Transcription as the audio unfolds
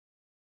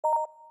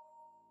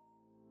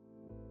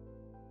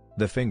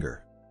The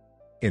finger.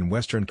 In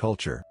Western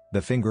culture,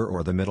 the finger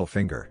or the middle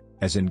finger,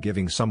 as in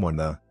giving someone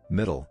the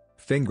middle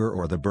finger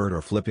or the bird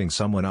or flipping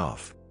someone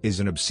off, is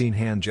an obscene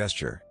hand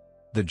gesture.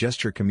 The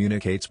gesture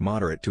communicates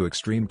moderate to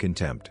extreme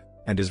contempt,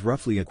 and is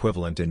roughly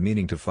equivalent in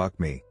meaning to fuck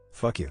me,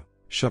 fuck you,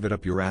 shove it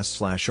up your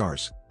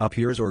ass/arse, up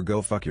yours or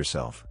go fuck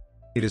yourself.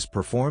 It is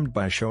performed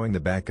by showing the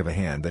back of a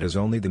hand that has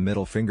only the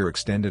middle finger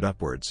extended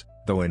upwards,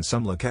 though in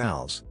some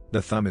locales,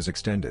 the thumb is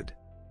extended.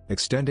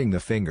 Extending the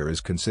finger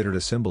is considered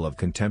a symbol of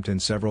contempt in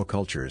several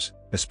cultures,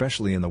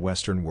 especially in the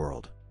Western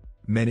world.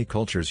 Many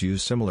cultures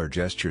use similar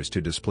gestures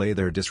to display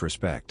their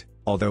disrespect,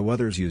 although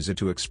others use it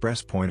to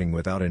express pointing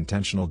without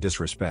intentional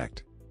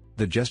disrespect.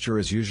 The gesture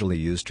is usually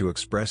used to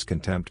express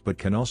contempt but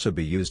can also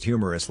be used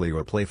humorously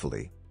or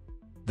playfully.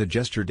 The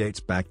gesture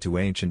dates back to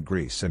ancient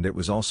Greece and it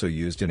was also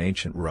used in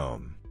ancient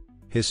Rome.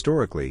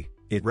 Historically,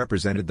 it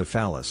represented the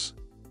phallus.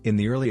 In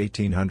the early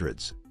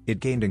 1800s, it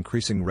gained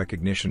increasing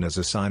recognition as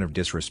a sign of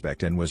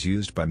disrespect and was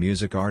used by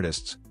music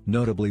artists,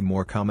 notably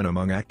more common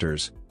among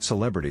actors,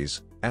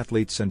 celebrities,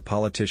 athletes and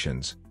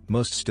politicians.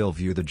 Most still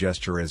view the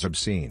gesture as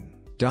obscene.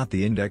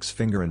 The index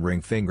finger and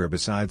ring finger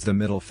besides the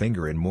middle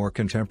finger in more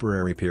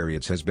contemporary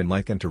periods has been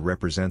likened to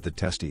represent the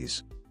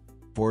testes.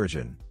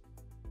 Origin.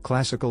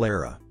 Classical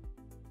era.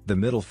 The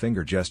middle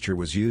finger gesture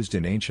was used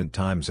in ancient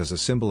times as a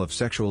symbol of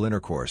sexual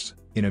intercourse,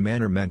 in a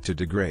manner meant to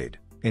degrade,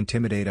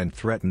 intimidate and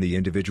threaten the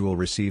individual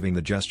receiving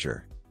the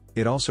gesture.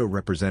 It also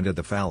represented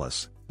the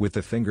phallus, with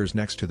the fingers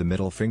next to the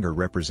middle finger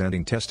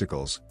representing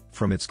testicles.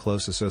 From its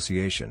close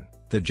association,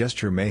 the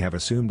gesture may have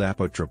assumed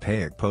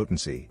apotropaic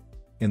potency.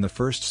 In the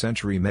 1st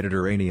century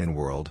Mediterranean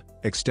world,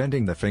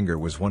 extending the finger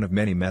was one of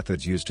many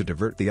methods used to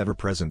divert the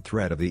ever-present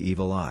threat of the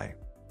evil eye.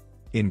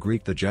 In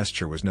Greek the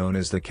gesture was known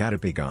as the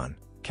katapagon,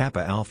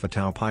 kappa alpha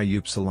tau pi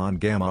upsilon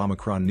gamma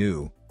omicron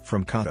nu,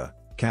 from kata,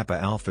 kappa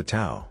alpha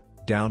tau,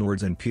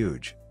 downwards and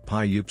puge,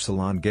 pi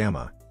upsilon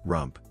gamma,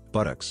 rump,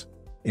 buttocks.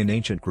 In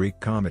ancient Greek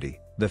comedy,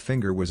 the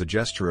finger was a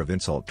gesture of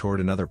insult toward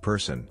another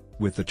person,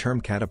 with the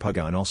term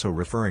katapagon also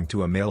referring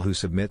to a male who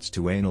submits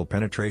to anal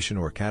penetration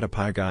or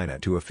katapagina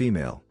to a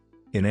female.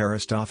 In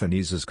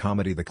Aristophanes'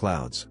 comedy The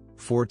Clouds,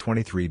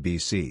 423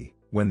 BC,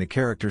 when the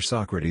character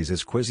Socrates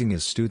is quizzing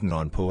his student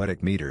on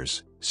poetic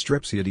meters,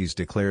 Strepsiades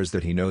declares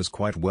that he knows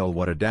quite well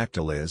what a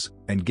dactyl is,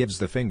 and gives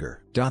the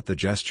finger. The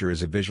gesture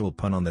is a visual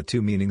pun on the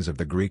two meanings of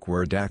the Greek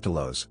word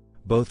dactylos,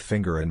 both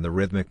finger and the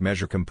rhythmic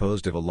measure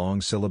composed of a long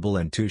syllable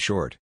and two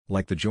short,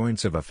 like the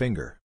joints of a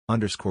finger,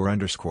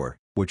 __,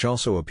 which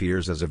also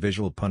appears as a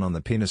visual pun on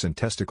the penis and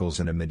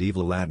testicles in a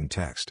medieval Latin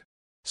text.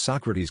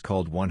 Socrates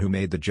called one who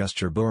made the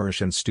gesture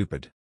boorish and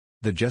stupid.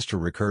 The gesture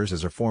recurs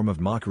as a form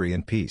of mockery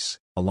and peace,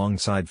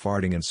 alongside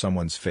farting in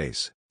someone's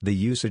face. The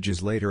usage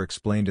is later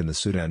explained in the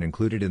Suda and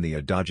included in the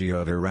Adagio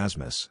of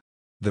Erasmus.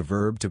 The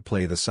verb to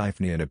play the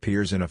Siphnion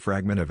appears in a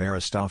fragment of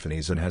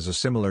Aristophanes and has a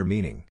similar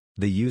meaning.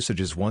 The usage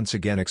is once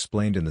again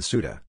explained in the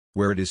Suda,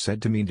 where it is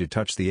said to mean to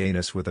touch the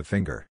anus with a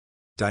finger.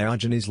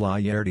 Diogenes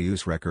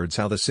Laertius records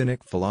how the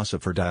Cynic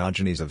philosopher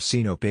Diogenes of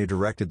Sinope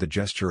directed the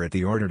gesture at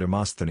the order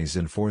Demosthenes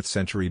in 4th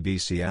century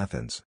BC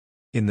Athens.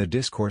 In the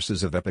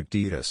discourses of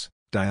Epictetus,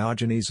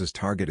 Diogenes'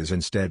 target is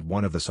instead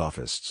one of the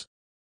sophists.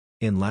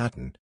 In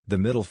Latin, the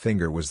middle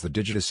finger was the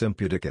digitus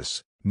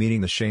impudicus,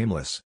 meaning the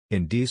shameless,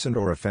 indecent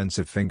or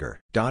offensive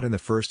finger. In the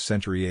 1st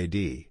century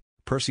AD,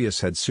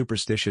 Perseus had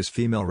superstitious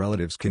female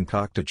relatives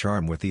concoct a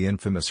charm with the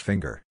infamous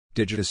finger,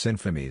 digitus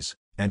infames,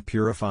 and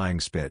purifying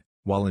spit.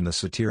 While in the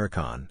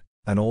Satyricon,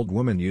 an old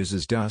woman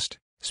uses dust,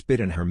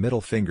 spit and her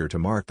middle finger to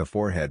mark the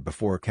forehead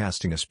before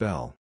casting a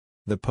spell.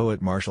 The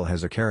poet Martial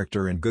has a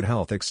character in Good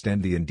Health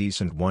extend the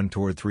indecent one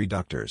toward 3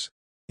 doctors.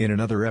 In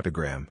another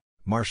epigram,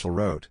 Martial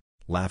wrote,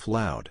 "Laugh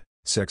loud,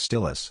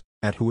 Sextilis,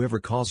 at whoever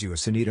calls you a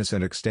sanitas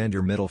and extend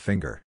your middle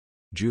finger."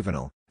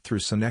 Juvenal, through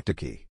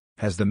Synecdoche,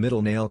 has the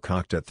middle nail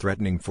cocked at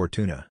threatening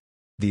Fortuna.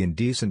 The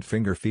indecent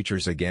finger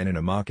features again in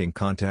a mocking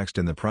context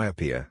in the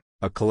Priapia,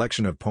 a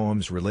collection of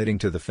poems relating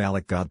to the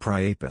phallic god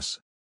Priapus.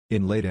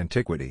 In late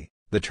antiquity,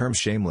 the term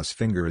shameless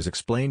finger is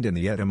explained in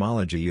the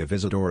etymology of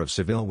Isidore of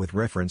Seville with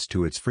reference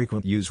to its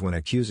frequent use when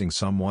accusing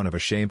someone of a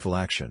shameful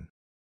action.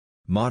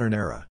 Modern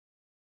era.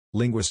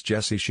 Linguist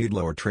Jesse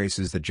Schiedlower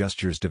traces the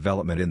gesture's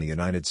development in the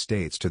United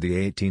States to the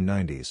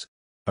 1890s.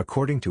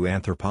 According to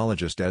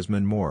anthropologist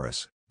Desmond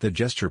Morris, the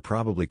gesture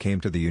probably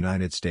came to the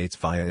United States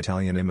via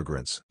Italian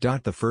immigrants.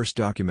 The first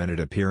documented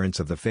appearance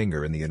of the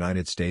finger in the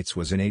United States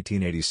was in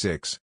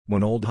 1886,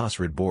 when Old Hoss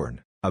Redborn,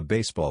 a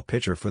baseball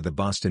pitcher for the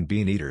Boston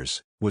Bean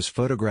Eaters, was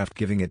photographed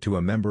giving it to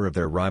a member of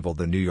their rival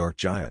the New York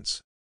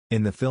Giants.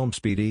 In the film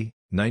Speedy,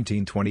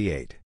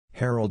 1928,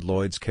 Harold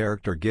Lloyd's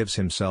character gives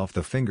himself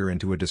the finger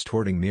into a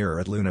distorting mirror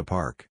at Luna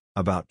Park,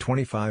 about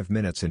 25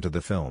 minutes into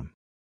the film.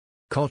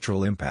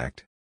 Cultural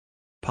impact.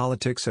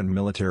 Politics and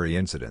military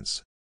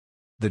incidents.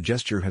 The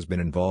gesture has been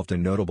involved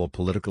in notable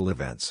political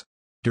events.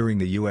 During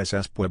the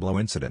USS Pueblo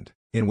incident,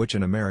 in which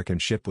an American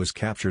ship was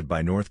captured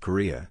by North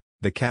Korea,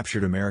 the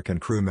captured American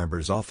crew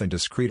members often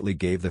discreetly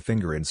gave the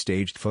finger in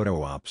staged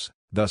photo ops,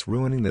 thus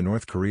ruining the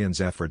North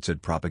Koreans' efforts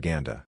at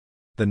propaganda.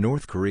 The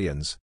North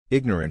Koreans,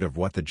 ignorant of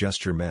what the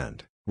gesture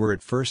meant, were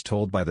at first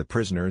told by the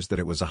prisoners that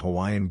it was a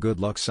Hawaiian good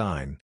luck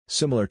sign,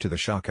 similar to the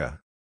shaka.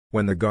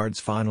 When the guards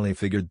finally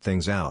figured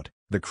things out,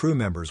 the crew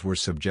members were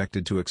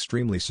subjected to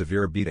extremely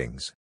severe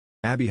beatings.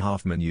 Abby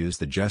Hoffman used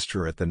the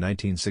gesture at the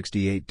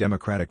 1968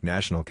 Democratic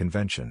National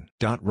Convention.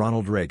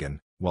 Ronald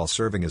Reagan, while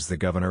serving as the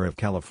governor of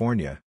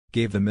California,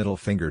 gave the middle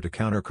finger to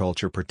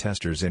counterculture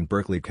protesters in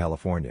Berkeley,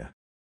 California.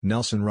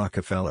 Nelson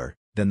Rockefeller,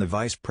 then the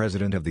Vice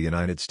President of the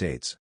United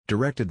States,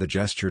 directed the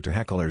gesture to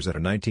hecklers at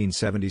a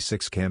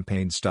 1976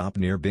 campaign stop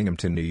near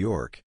Binghamton, New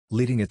York,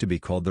 leading it to be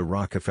called the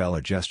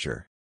Rockefeller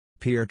gesture.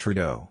 Pierre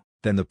Trudeau,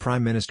 then the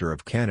Prime Minister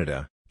of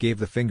Canada, gave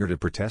the finger to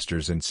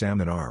protesters in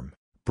Salmon Arm,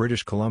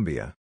 British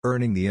Columbia,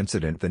 earning the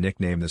incident the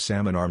nickname the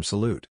Salmon Arm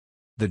Salute.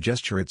 The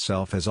gesture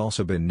itself has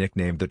also been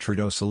nicknamed the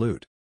Trudeau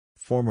Salute.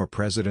 Former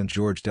President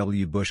George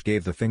W. Bush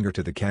gave the finger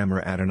to the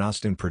camera at an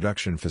Austin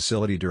production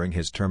facility during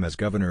his term as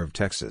governor of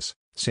Texas,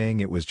 saying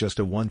it was just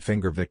a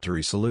one-finger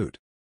victory salute.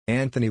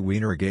 Anthony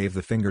Weiner gave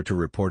the finger to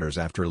reporters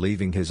after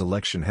leaving his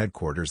election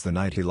headquarters the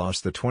night he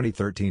lost the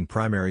 2013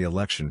 primary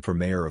election for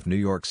mayor of New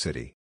York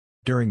City.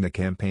 During the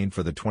campaign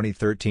for the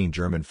 2013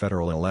 German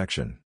federal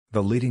election,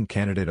 the leading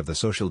candidate of the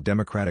Social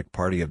Democratic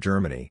Party of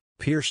Germany,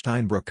 Peer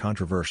Steinbrück,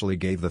 controversially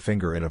gave the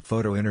finger in a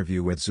photo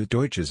interview with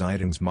Süddeutsche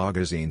Zeitungs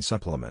magazine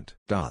supplement.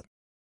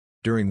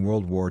 During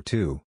World War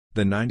II,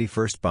 the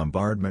 91st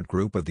Bombardment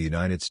Group of the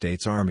United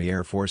States Army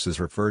Air Forces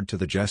referred to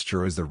the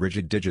gesture as the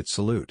rigid digit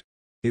salute.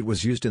 It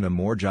was used in a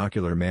more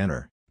jocular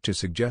manner, to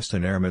suggest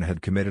an airman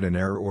had committed an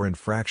error or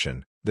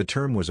infraction. The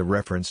term was a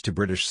reference to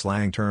British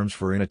slang terms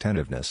for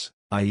inattentiveness,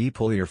 i.e.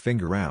 pull your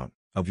finger out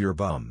of your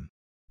bum.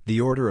 The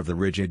Order of the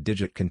Rigid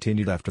Digit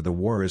continued after the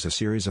war as a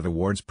series of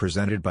awards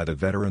presented by the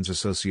Veterans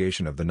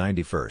Association of the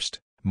 91st,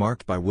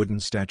 marked by wooden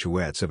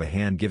statuettes of a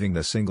hand giving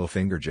the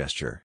single-finger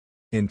gesture.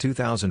 In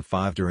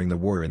 2005, during the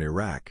war in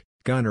Iraq,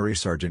 Gunnery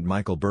Sergeant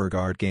Michael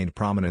Burghardt gained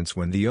prominence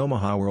when the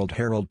Omaha World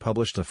Herald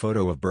published a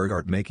photo of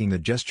Burghardt making the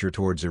gesture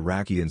towards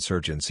Iraqi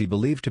insurgents he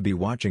believed to be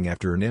watching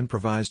after an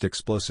improvised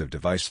explosive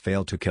device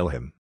failed to kill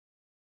him.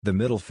 The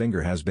middle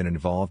finger has been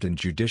involved in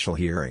judicial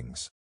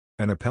hearings.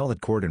 An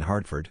appellate court in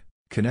Hartford,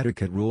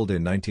 Connecticut ruled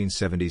in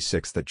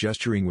 1976 that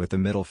gesturing with the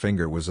middle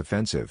finger was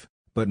offensive,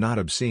 but not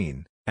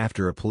obscene,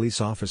 after a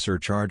police officer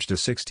charged a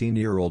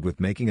 16-year-old with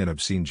making an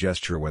obscene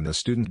gesture when the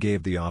student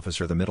gave the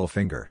officer the middle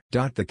finger.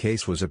 The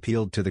case was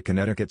appealed to the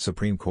Connecticut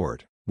Supreme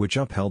Court, which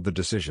upheld the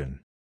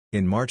decision.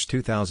 In March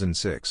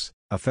 2006,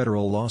 a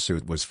federal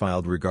lawsuit was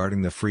filed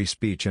regarding the free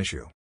speech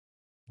issue.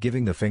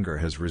 Giving the finger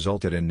has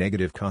resulted in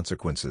negative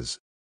consequences.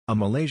 A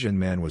Malaysian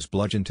man was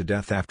bludgeoned to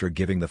death after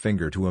giving the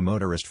finger to a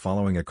motorist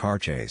following a car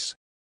chase.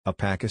 A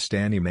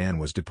Pakistani man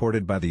was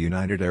deported by the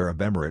United Arab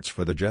Emirates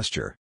for the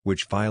gesture,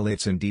 which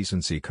violates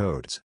indecency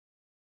codes.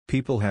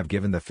 People have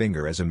given the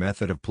finger as a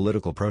method of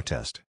political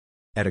protest.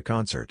 At a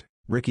concert,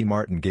 Ricky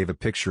Martin gave a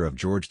picture of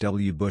George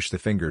W. Bush the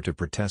finger to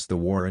protest the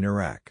war in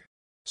Iraq.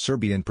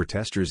 Serbian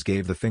protesters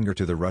gave the finger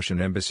to the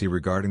Russian embassy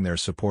regarding their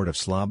support of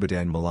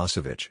Slobodan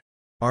Milosevic.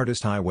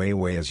 Artist Ai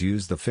Weiwei has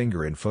used the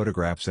finger in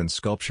photographs and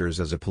sculptures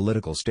as a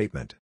political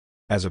statement.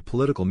 As a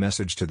political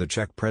message to the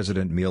Czech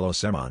President Milo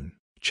Zeman,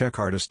 Czech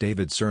artist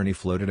David Cerny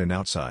floated an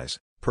outsize,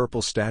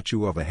 purple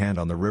statue of a hand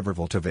on the river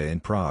Vltava in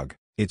Prague,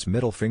 its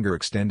middle finger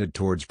extended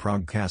towards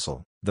Prague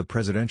Castle, the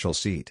presidential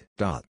seat.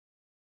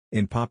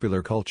 In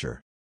popular culture,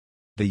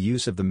 the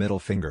use of the middle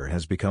finger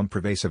has become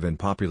pervasive in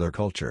popular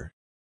culture.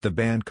 The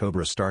band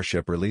Cobra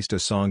Starship released a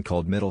song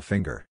called Middle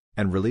Finger,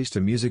 and released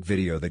a music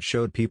video that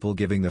showed people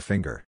giving the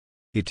finger.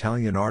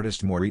 Italian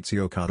artist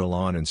Maurizio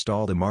Cattelan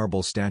installed a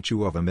marble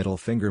statue of a middle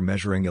finger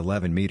measuring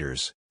 11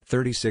 meters,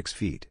 36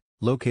 feet.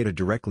 Located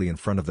directly in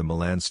front of the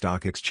Milan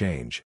Stock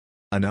Exchange.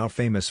 A now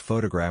famous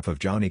photograph of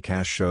Johnny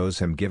Cash shows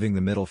him giving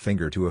the middle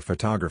finger to a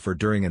photographer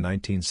during a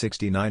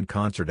 1969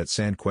 concert at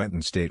San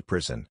Quentin State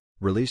Prison,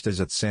 released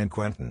as at San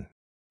Quentin.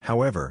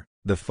 However,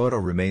 the photo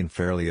remained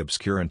fairly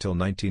obscure until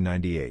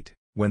 1998,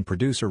 when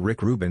producer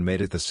Rick Rubin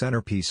made it the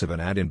centerpiece of an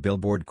ad in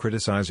Billboard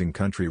criticizing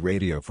country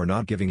radio for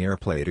not giving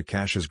airplay to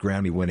Cash's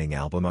Grammy-winning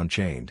album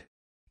Unchained.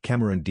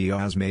 Cameron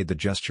Diaz made the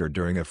gesture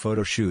during a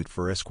photo shoot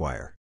for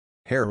Esquire.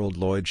 Harold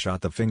Lloyd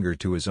shot the finger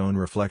to his own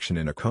reflection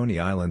in a Coney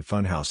Island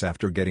funhouse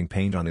after getting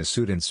paint on his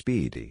suit in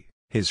Speedy,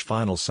 his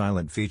final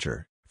silent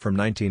feature, from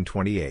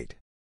 1928.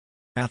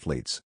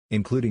 Athletes,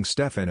 including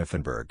Stefan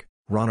Effenberg,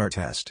 Ron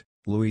Artest,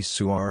 Luis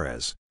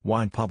Suarez,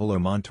 Juan Pablo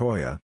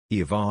Montoya,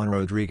 Ivan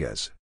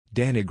Rodriguez,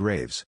 Danny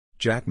Graves,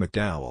 Jack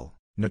McDowell,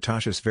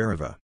 Natasha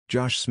Zvereva,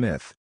 Josh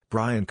Smith,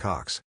 Brian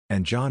Cox,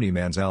 and Johnny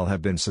Manziel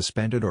have been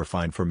suspended or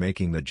fined for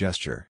making the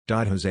gesture.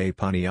 Jose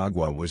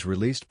Paniagua was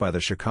released by the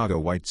Chicago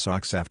White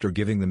Sox after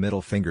giving the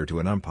middle finger to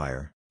an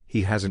umpire.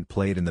 He hasn't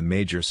played in the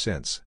majors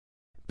since.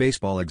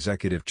 Baseball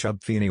executive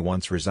Chub Feeney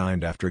once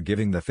resigned after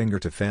giving the finger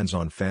to fans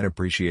on Fan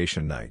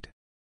Appreciation Night.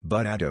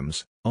 Bud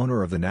Adams,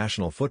 owner of the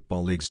National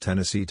Football League's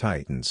Tennessee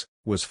Titans,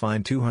 was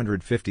fined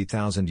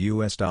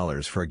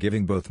 $250,000 for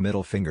giving both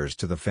middle fingers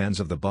to the fans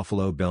of the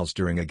Buffalo Bills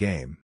during a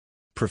game.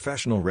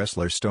 Professional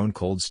wrestler Stone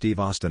Cold Steve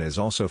Austin is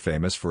also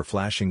famous for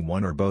flashing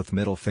one or both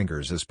middle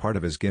fingers as part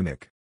of his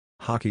gimmick.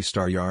 Hockey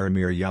star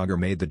Jaromir Jagr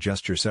made the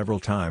gesture several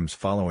times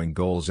following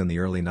goals in the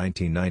early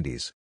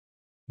 1990s.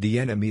 The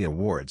NME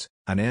Awards,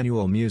 an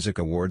annual music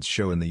awards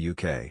show in the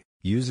UK,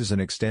 uses an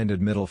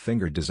extended middle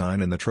finger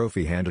design in the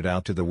trophy handed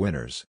out to the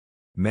winners.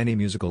 Many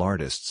musical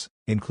artists,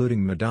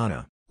 including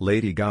Madonna,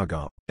 Lady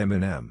Gaga,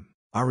 Eminem,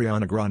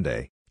 Ariana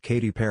Grande,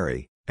 Katy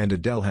Perry, and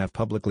Adele have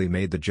publicly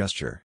made the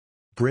gesture.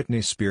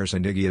 Britney Spears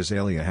and Iggy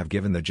Azalea have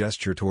given the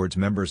gesture towards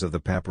members of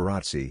the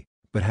paparazzi,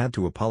 but had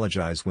to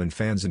apologize when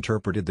fans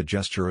interpreted the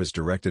gesture as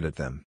directed at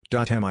them.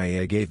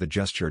 MIA gave the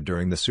gesture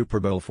during the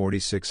Super Bowl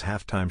 46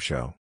 halftime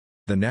show.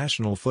 The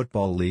National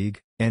Football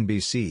League,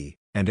 NBC,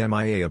 and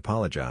MIA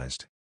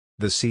apologized.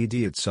 The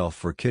CD itself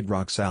for Kid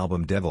Rock's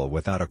album Devil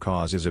Without a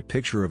Cause is a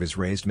picture of his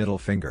raised middle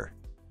finger.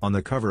 On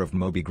the cover of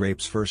Moby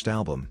Grape's first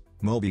album,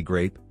 Moby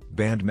Grape,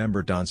 band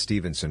member Don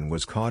Stevenson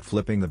was caught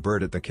flipping the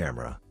bird at the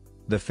camera.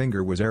 The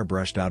finger was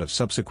airbrushed out of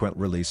subsequent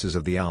releases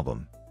of the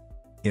album.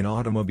 In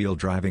automobile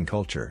driving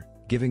culture,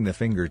 giving the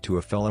finger to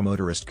a fellow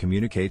motorist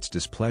communicates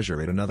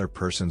displeasure at another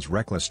person's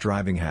reckless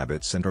driving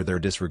habits and/or their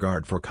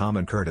disregard for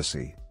common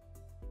courtesy.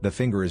 The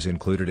finger is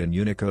included in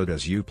Unicode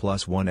as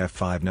U+1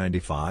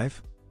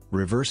 F595.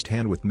 Reversed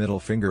hand with middle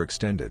finger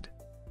extended.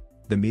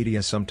 The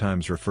media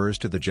sometimes refers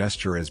to the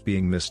gesture as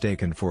being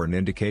mistaken for an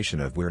indication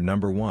of we're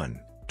number one,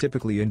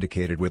 typically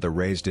indicated with a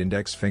raised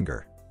index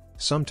finger.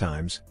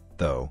 Sometimes,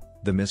 though,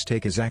 the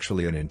mistake is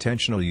actually an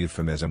intentional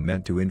euphemism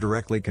meant to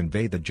indirectly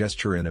convey the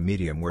gesture in a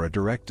medium where a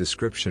direct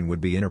description would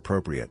be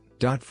inappropriate.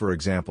 For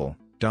example,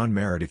 Don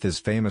Meredith is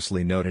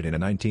famously noted in a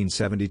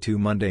 1972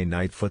 Monday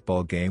Night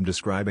Football game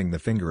describing the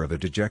finger of a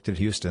dejected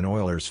Houston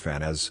Oilers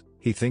fan as,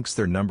 he thinks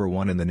they're number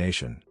one in the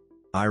nation.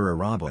 Ira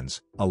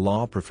Robbins, a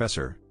law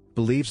professor,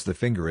 believes the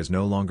finger is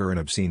no longer an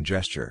obscene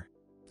gesture.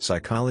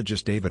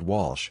 Psychologist David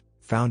Walsh,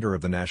 founder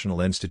of the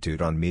National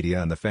Institute on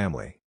Media and the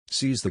Family,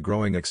 sees the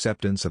growing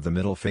acceptance of the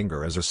middle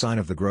finger as a sign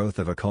of the growth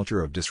of a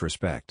culture of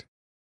disrespect.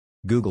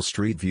 Google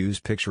Street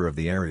View's picture of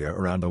the area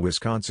around the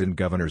Wisconsin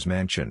governor's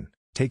mansion,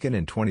 taken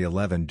in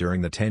 2011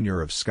 during the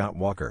tenure of Scott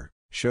Walker,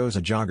 shows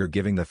a jogger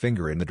giving the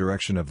finger in the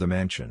direction of the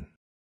mansion.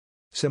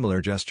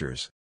 Similar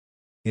gestures.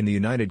 In the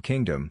United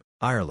Kingdom,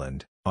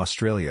 Ireland,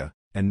 Australia,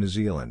 and New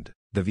Zealand,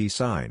 the V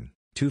sign,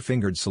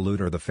 two-fingered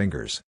salute or the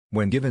fingers,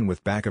 when given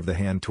with back of the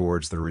hand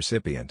towards the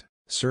recipient,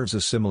 serves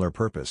a similar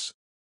purpose.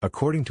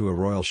 According to a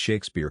Royal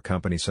Shakespeare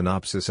Company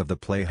synopsis of the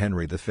play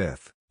Henry V,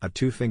 a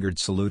two-fingered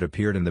salute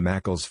appeared in the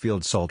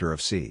Macclesfield Psalter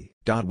of c.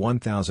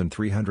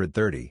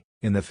 1330,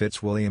 in the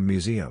Fitzwilliam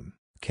Museum,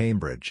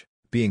 Cambridge,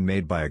 being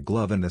made by a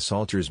glove in the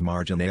Psalter's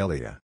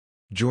marginalia.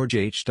 George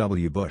H.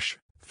 W. Bush,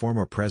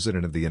 former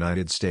President of the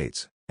United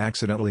States,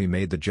 accidentally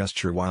made the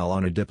gesture while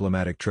on a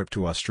diplomatic trip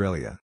to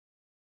Australia.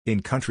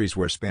 In countries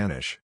where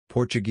Spanish,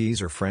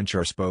 Portuguese or French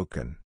are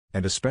spoken,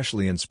 and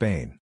especially in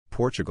Spain,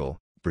 Portugal,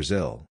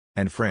 Brazil,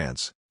 and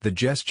France, the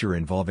gesture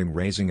involving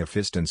raising a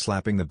fist and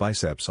slapping the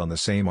biceps on the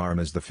same arm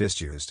as the fist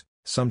used,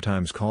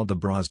 sometimes called the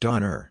bras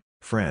d'honneur,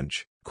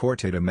 French,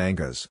 corte de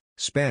mangas,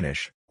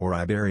 Spanish, or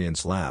Iberian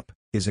slap,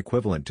 is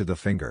equivalent to the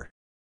finger.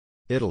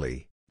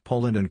 Italy,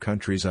 Poland and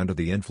countries under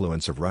the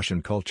influence of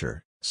Russian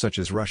culture, such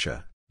as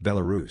Russia,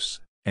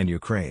 Belarus, and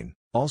Ukraine,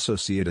 also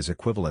see it as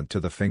equivalent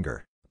to the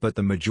finger, but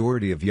the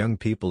majority of young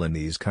people in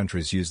these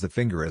countries use the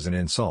finger as an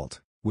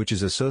insult, which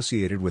is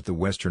associated with the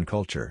Western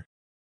culture.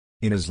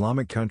 In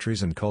Islamic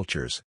countries and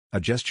cultures, a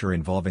gesture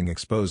involving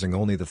exposing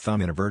only the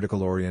thumb in a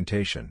vertical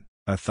orientation,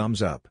 a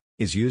thumbs up,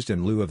 is used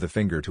in lieu of the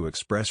finger to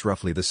express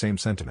roughly the same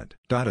sentiment.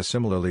 A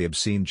similarly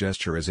obscene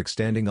gesture is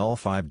extending all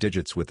 5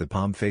 digits with the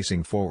palm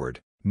facing forward,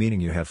 meaning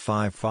you have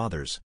 5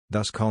 fathers,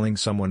 thus calling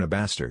someone a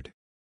bastard.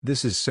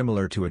 This is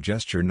similar to a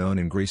gesture known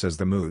in Greece as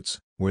the moots,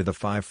 where the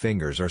 5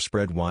 fingers are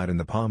spread wide and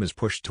the palm is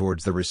pushed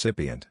towards the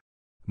recipient.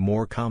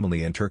 More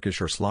commonly in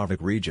Turkish or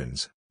Slavic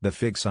regions, the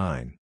fig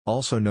sign,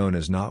 also known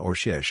as na or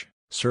shish,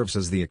 serves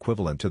as the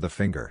equivalent to the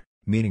finger,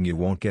 meaning you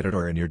won't get it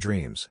or in your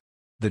dreams.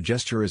 The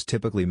gesture is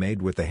typically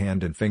made with the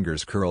hand and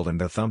fingers curled and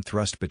the thumb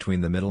thrust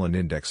between the middle and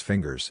index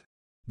fingers.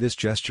 This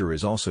gesture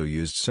is also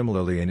used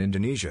similarly in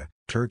Indonesia,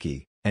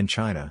 Turkey, and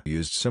China.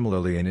 Used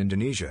similarly in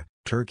Indonesia,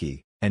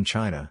 Turkey, and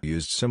China.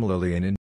 Used similarly in